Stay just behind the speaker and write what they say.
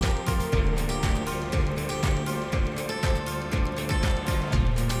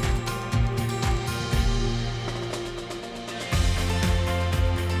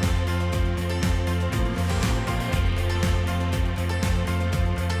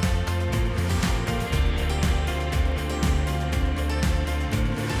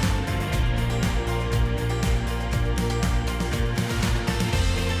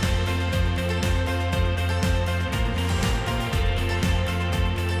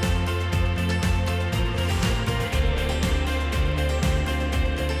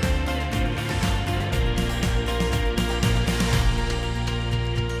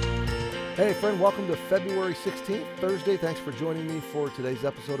friend. Welcome to February 16th, Thursday. Thanks for joining me for today's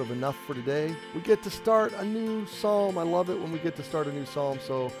episode of Enough for Today. We get to start a new psalm. I love it when we get to start a new psalm,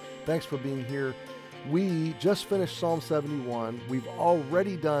 so thanks for being here. We just finished Psalm 71. We've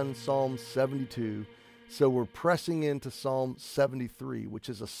already done Psalm 72, so we're pressing into Psalm 73, which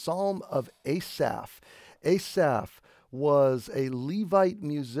is a psalm of Asaph. Asaph was a Levite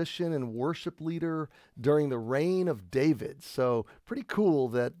musician and worship leader during the reign of David. So pretty cool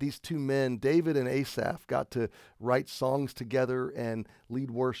that these two men, David and Asaph, got to write songs together and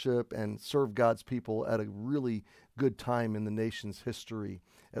lead worship and serve God's people at a really good time in the nation's history,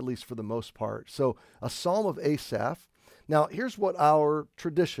 at least for the most part. So a psalm of Asaph. Now, here's what our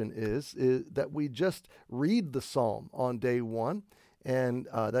tradition is that we just read the psalm on day one, and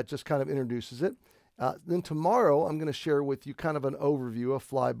that just kind of introduces it. Then tomorrow, I'm going to share with you kind of an overview, a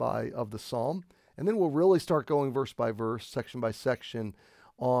flyby of the psalm. And then we'll really start going verse by verse, section by section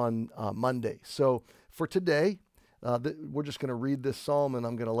on Monday. So for today, we're just going to read this psalm and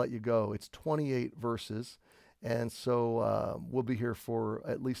I'm going to let you go. It's 28 verses. And so we'll be here for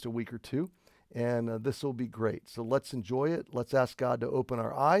at least a week or two. And this will be great. So let's enjoy it. Let's ask God to open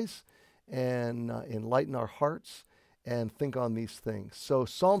our eyes and enlighten our hearts and think on these things. So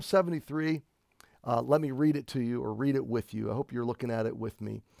Psalm 73. Let me read it to you or read it with you. I hope you're looking at it with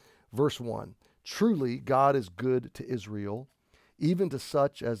me. Verse 1, truly God is good to Israel, even to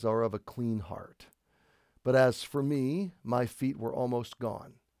such as are of a clean heart. But as for me, my feet were almost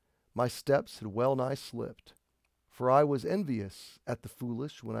gone. My steps had well nigh slipped. For I was envious at the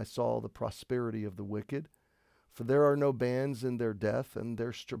foolish when I saw the prosperity of the wicked. For there are no bands in their death,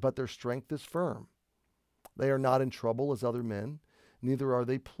 but their strength is firm. They are not in trouble as other men, neither are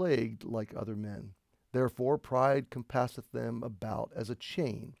they plagued like other men. Therefore pride compasseth them about as a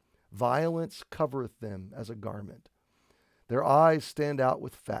chain. Violence covereth them as a garment. Their eyes stand out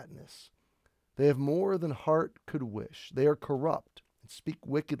with fatness. They have more than heart could wish. They are corrupt and speak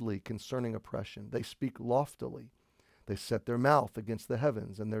wickedly concerning oppression. They speak loftily. They set their mouth against the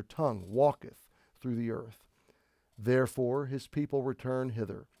heavens, and their tongue walketh through the earth. Therefore his people return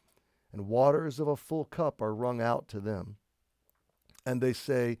hither, and waters of a full cup are wrung out to them. And they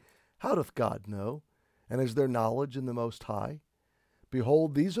say, how doth God know? And is there knowledge in the Most High?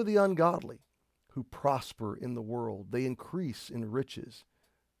 Behold, these are the ungodly, who prosper in the world. They increase in riches.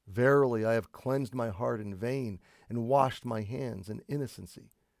 Verily, I have cleansed my heart in vain, and washed my hands in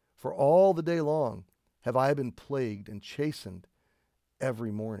innocency. For all the day long have I been plagued and chastened every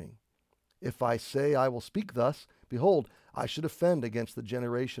morning. If I say I will speak thus, behold, I should offend against the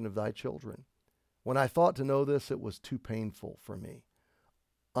generation of thy children. When I thought to know this, it was too painful for me.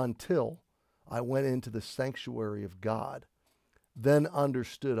 Until I went into the sanctuary of God, then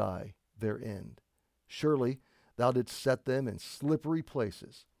understood I their end. Surely thou didst set them in slippery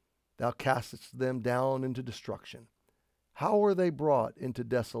places. Thou castest them down into destruction. How are they brought into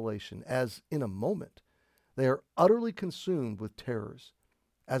desolation, as in a moment? They are utterly consumed with terrors.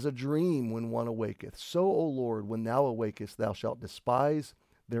 As a dream when one awaketh, so, O Lord, when thou awakest, thou shalt despise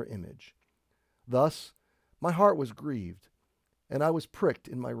their image. Thus my heart was grieved, and I was pricked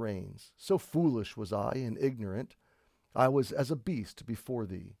in my reins. So foolish was I and ignorant. I was as a beast before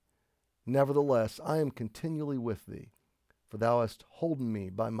thee. Nevertheless, I am continually with thee, for thou hast holden me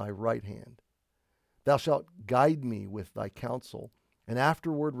by my right hand. Thou shalt guide me with thy counsel, and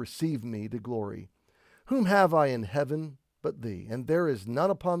afterward receive me to glory. Whom have I in heaven but thee? And there is none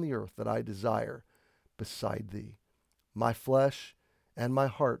upon the earth that I desire beside thee. My flesh and my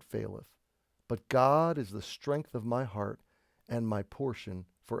heart faileth, but God is the strength of my heart and my portion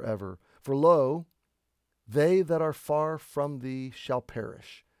forever. For lo, they that are far from thee shall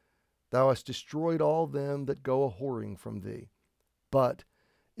perish. Thou hast destroyed all them that go a-whoring from thee. But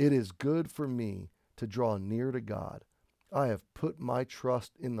it is good for me to draw near to God. I have put my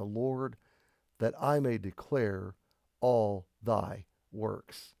trust in the Lord, that I may declare all thy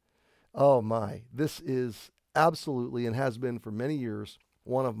works. Oh my, this is absolutely, and has been for many years,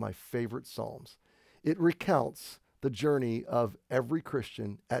 one of my favorite psalms. It recounts the journey of every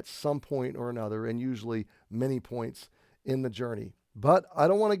Christian at some point or another, and usually many points in the journey. But I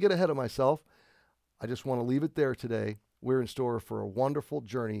don't want to get ahead of myself. I just want to leave it there today. We're in store for a wonderful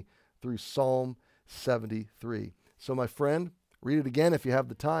journey through Psalm 73. So my friend, read it again if you have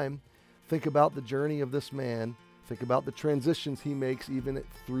the time. Think about the journey of this man. Think about the transitions he makes even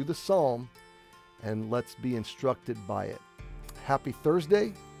through the psalm, and let's be instructed by it. Happy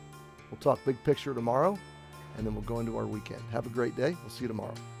Thursday. We'll talk big picture tomorrow, and then we'll go into our weekend. Have a great day. We'll see you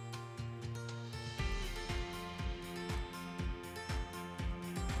tomorrow.